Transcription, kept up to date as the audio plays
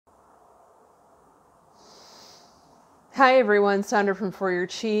Hi everyone, Sandra from For Your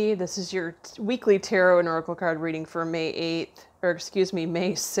Chi. This is your weekly tarot and oracle card reading for May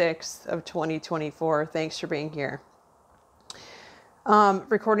 6th of 2024. Thanks for being here.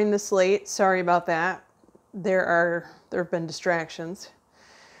 Recording this late, sorry about that. There have been distractions.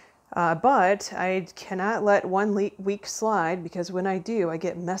 But I cannot let one week slide, because when I do, I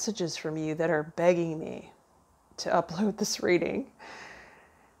get messages from you that are begging me to upload this reading.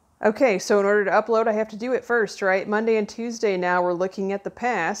 Okay, so in order to upload, I have to do it first, right? Monday and Tuesday now, we're looking at the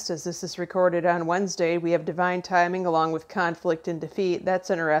past. As this is recorded on Wednesday, we have divine timing along with conflict and defeat.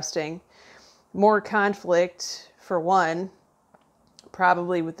 That's interesting. More conflict, for one,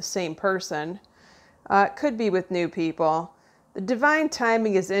 probably with the same person. Could be with new people. The divine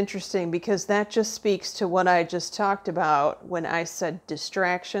timing is interesting because that just speaks to what I just talked about when I said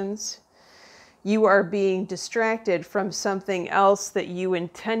distractions. You are being distracted from something else that you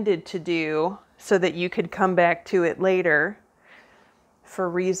intended to do so that you could come back to it later for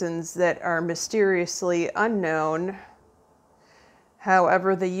reasons that are mysteriously unknown.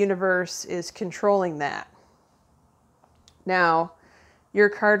 However, the universe is controlling that. Now, your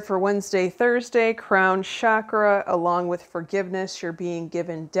card for Wednesday, Thursday, Crown Chakra, along with forgiveness, you're being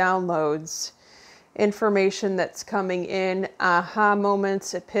given downloads, information that's coming in, aha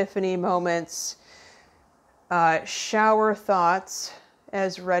moments, epiphany moments, shower thoughts,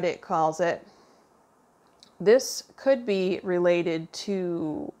 as Reddit calls it. This could be related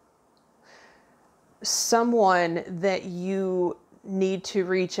to someone that you need to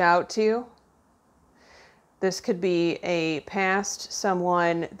reach out to. This could be a past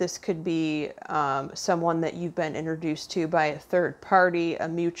someone. This could be someone that you've been introduced to by a third party, a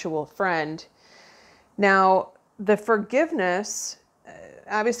mutual friend. Now, the forgiveness,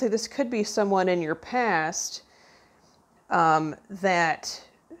 obviously this could be someone in your past that,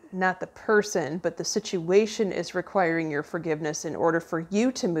 not the person, but the situation is requiring your forgiveness in order for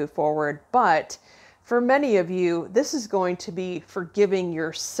you to move forward. But for many of you, this is going to be forgiving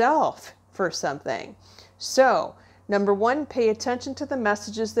yourself for something. So, number one, pay attention to the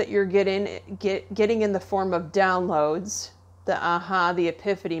messages that you're getting in the form of downloads. The aha, the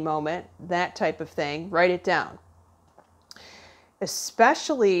epiphany moment, that type of thing. Write it down.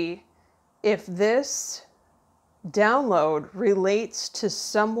 Especially if this download relates to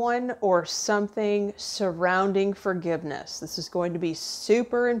someone or something surrounding forgiveness. This is going to be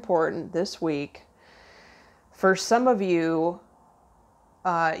super important this week. For some of you,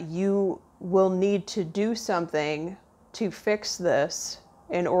 you will need to do something to fix this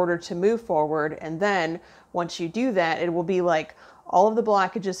in order to move forward. And then once you do that, it will be like all of the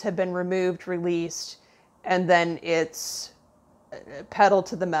blockages have been removed, released, and then it's pedal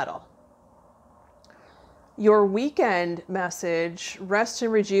to the metal. Your weekend message, rest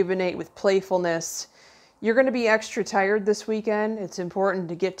and rejuvenate with playfulness. You're going to be extra tired this weekend. It's important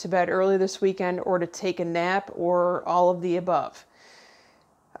to get to bed early this weekend or to take a nap or all of the above.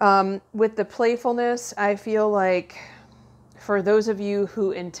 With the playfulness, I feel like for those of you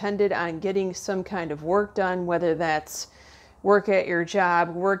who intended on getting some kind of work done, whether that's work at your job,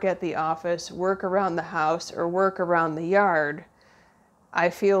 work at the office, work around the house, or work around the yard,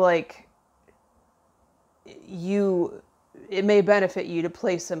 I feel like it may benefit you to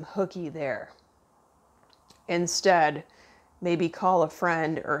play some hooky there. Instead, maybe call a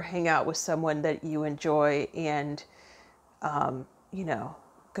friend or hang out with someone that you enjoy and,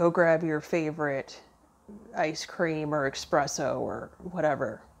 go grab your favorite ice cream or espresso or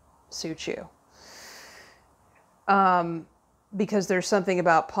whatever suits you. Because there's something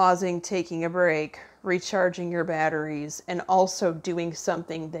about pausing, taking a break, recharging your batteries, and also doing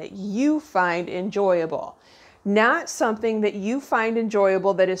something that you find enjoyable. Not something that you find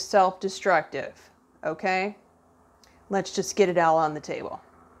enjoyable that is self-destructive, okay? Let's just get it all on the table.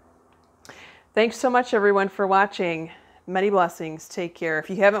 Thanks so much, everyone, for watching. Many blessings. Take care. If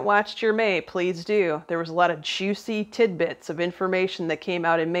you haven't watched your May, please do. There was a lot of juicy tidbits of information that came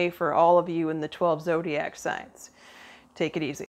out in May for all of you in the 12 zodiac signs. Take it easy.